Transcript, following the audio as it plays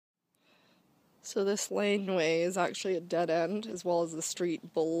So this laneway is actually a dead end, as well as the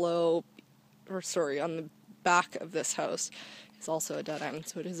street below, or sorry, on the back of this house is also a dead end,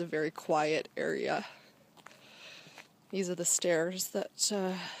 so it is a very quiet area. These are the stairs that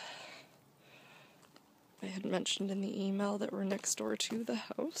I had mentioned in the email that were next door to the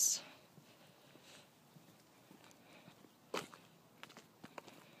house.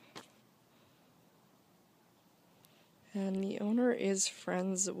 And the owner is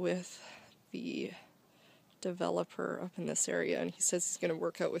friends with the developer up in this area, and he says he's going to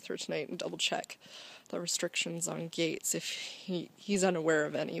work out with her tonight and double check the restrictions on gates if he's unaware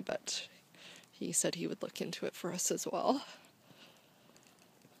of any, but he said he would look into it for us as well.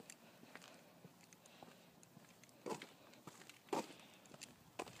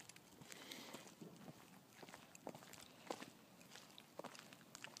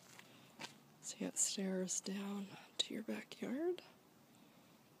 So you got stairs down to your backyard.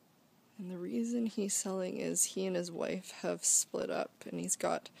 And the reason he's selling is he and his wife have split up, and he's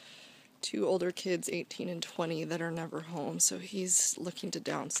got 2 older kids, 18 and 20, that are never home, so he's looking to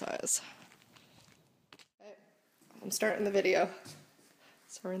downsize. Okay. I'm starting the video.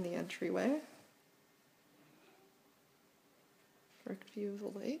 So we're in the entryway. Direct view of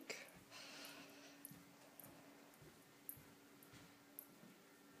the lake.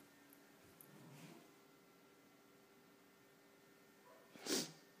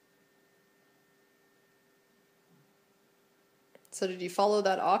 So did you follow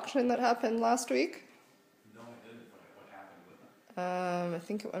that auction that happened last week? No, I didn't. What happened with it? I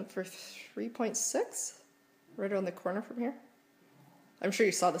think it went for 3.6, right around the corner from here. I'm sure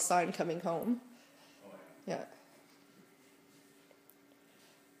you saw the sign coming home. Oh, yeah. Yeah.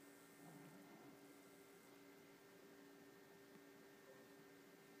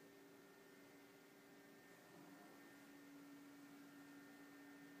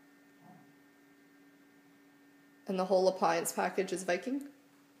 And the whole appliance package is Viking?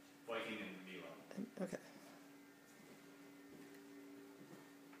 Viking and Mila. Okay.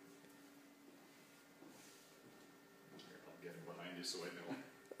 Here, I'll get it behind you so I know.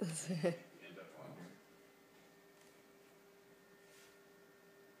 End up on here.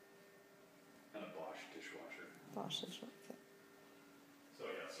 And a Bosch dishwasher. Bosch is okay. So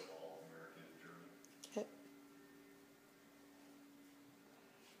yeah, so all American and German. Okay.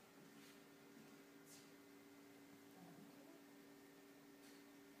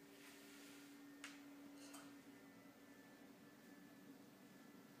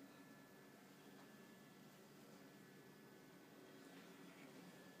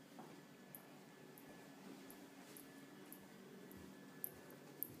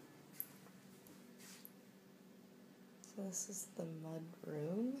 So this is the mud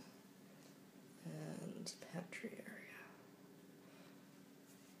room and pantry area.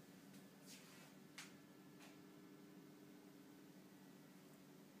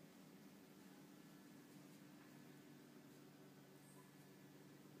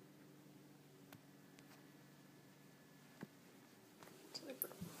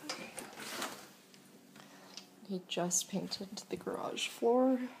 He just painted the garage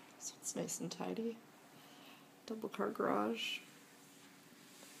floor, so it's nice and tidy. Double car garage.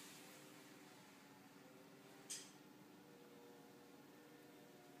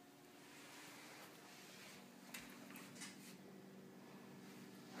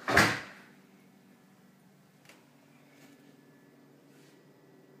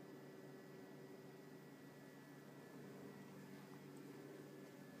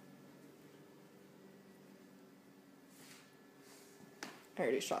 I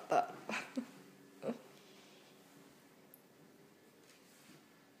already shot that.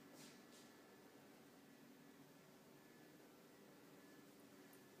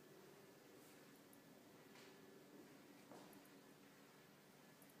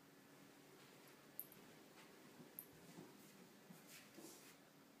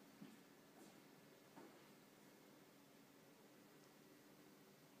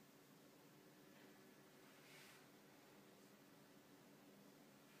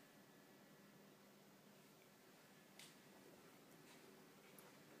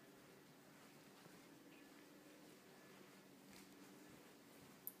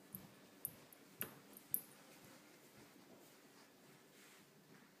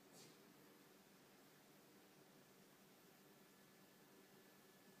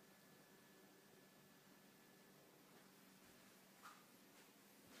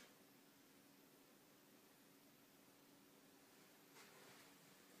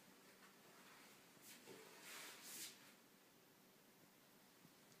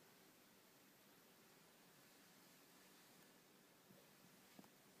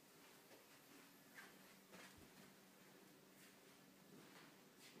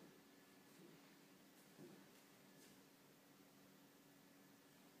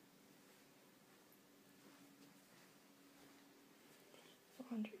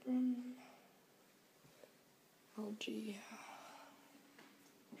 Laundry room. LG.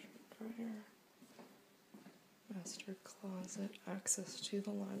 Dryer. Master closet. Access to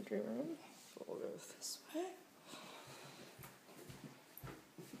the laundry room. We'll go this way.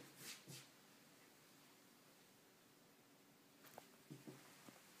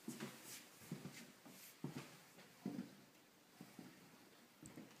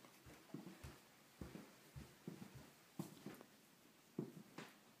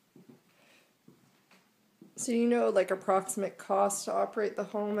 So you know, like, approximate cost to operate the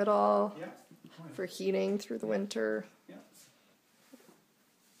home at all? Yeah. For heating through the winter? Yeah.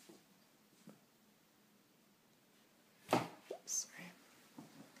 Oops, sorry.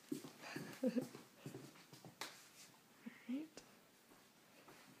 Alright.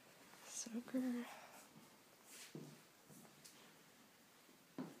 Soaker.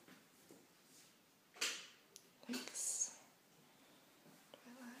 Thanks.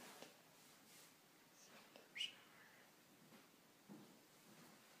 Toilet. Stand-up shower.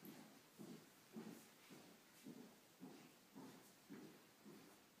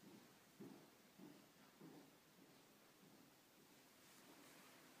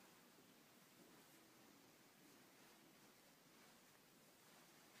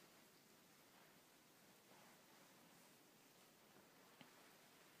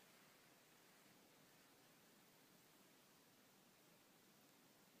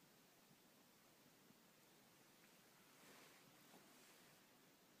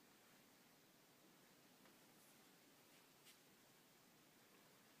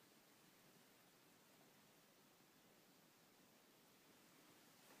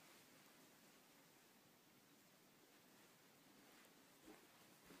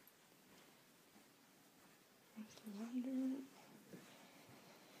 Laundry room.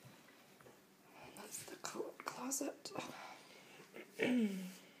 That's the coat closet.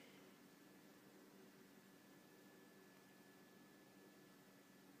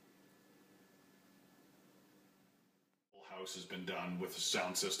 Whole house has been done with a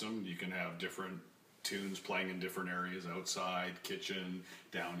sound system. You can have different tunes playing in different areas, outside, kitchen,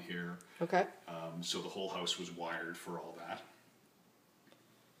 down here. Okay. So the whole house was wired for all that.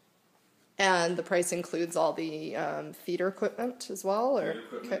 And the price includes all the theater equipment as well, or? The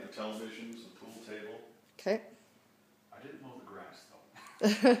equipment, Okay. the televisions, the pool table. Okay. I didn't mow the grass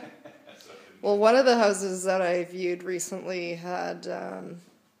though. So Well, one of the houses that I viewed recently had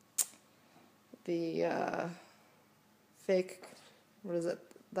the fake, what is it?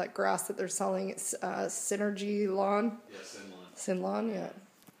 That grass that they're selling. It's Synergy Lawn. yes, inline. Sin Lawn, yeah.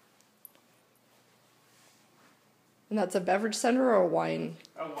 And that's a beverage center or a wine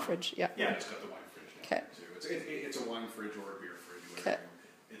Oh, wine. fridge? Yeah. Yeah, it's got the wine fridge down Okay. there too. It's a wine fridge or a beer fridge. Whatever. Okay.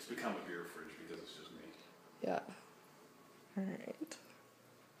 It's become a beer fridge because it's just me. Yeah. All right.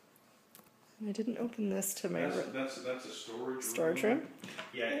 And I didn't open this to my room. That's a Storage room?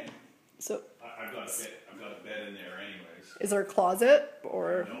 Yeah, So, I've got a bed in there anyways. is there a closet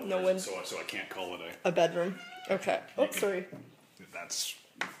or no there's- one? So I can't call it A bedroom. Okay. Oh, sorry. That's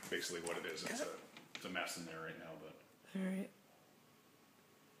basically what it is. It's a mess in there right now, but All right.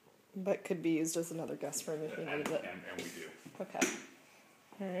 But could be used as another guest room if you and, needed it. and we do. Okay.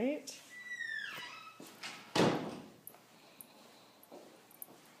 All right.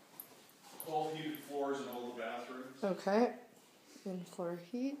 All heated floors in all the bathrooms Okay. In-floor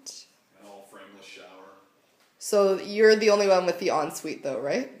heat. and all frameless shower. So you're the only one with the ensuite, though,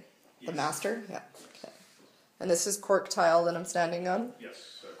 right? The Yes. master. Yeah. Okay. And this is cork tile that I'm standing on.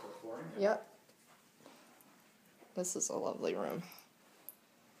 Yes, cork flooring. Yep. This is a lovely room.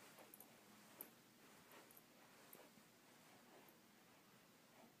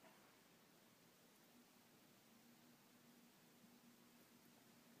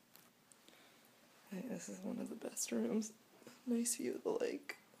 I think this is one of the best rooms. Nice view of the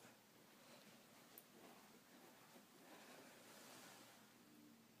lake.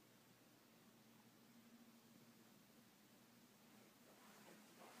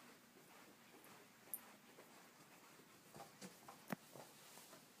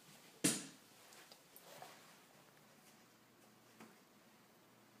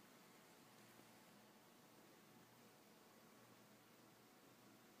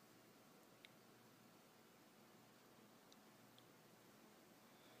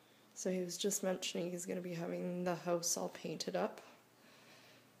 So he was just mentioning he's going to be having the house all painted up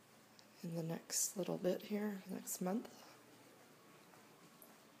in the next little bit here, next month.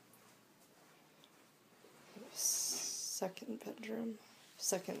 Second bedroom,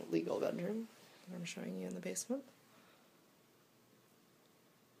 second legal bedroom that I'm showing you in the basement.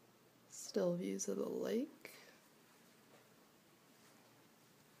 Still views of the lake.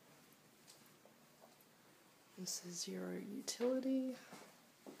 This is your utility.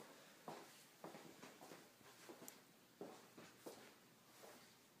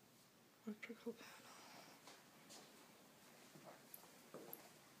 Electrical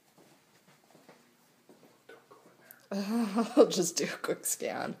panel. I'll just do a quick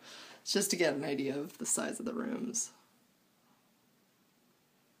scan. It's just to get an idea of the size of the rooms.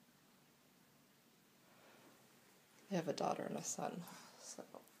 They have a daughter and a son, so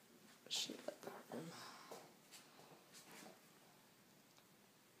she lit that room.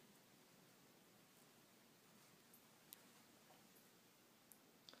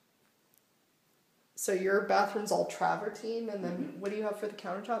 So your bathroom's all travertine, and then what do you have for the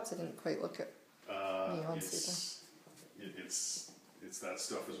countertops? I didn't quite look at it's that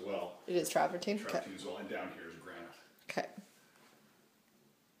stuff as well. It is travertine? Travertine as well, and down here is granite. Okay.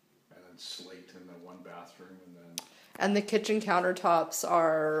 And then slate in the one bathroom, and then... And the kitchen countertops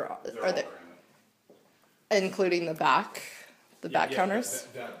are all they granite. including the back counters?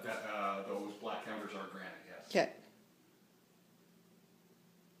 Those black counters are granite, yes. Okay.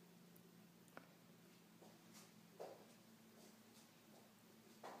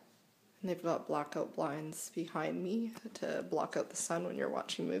 And they've got blackout blinds behind me to block out the sun when you're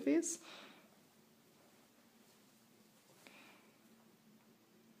watching movies.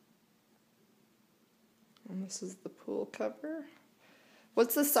 And this is the pool cover.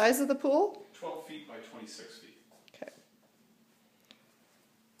 What's the size of the pool? 12 feet by 26 feet. Okay.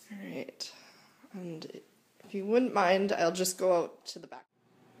 All right. And if you wouldn't mind, I'll just go out to the back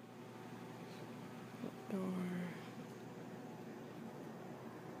door.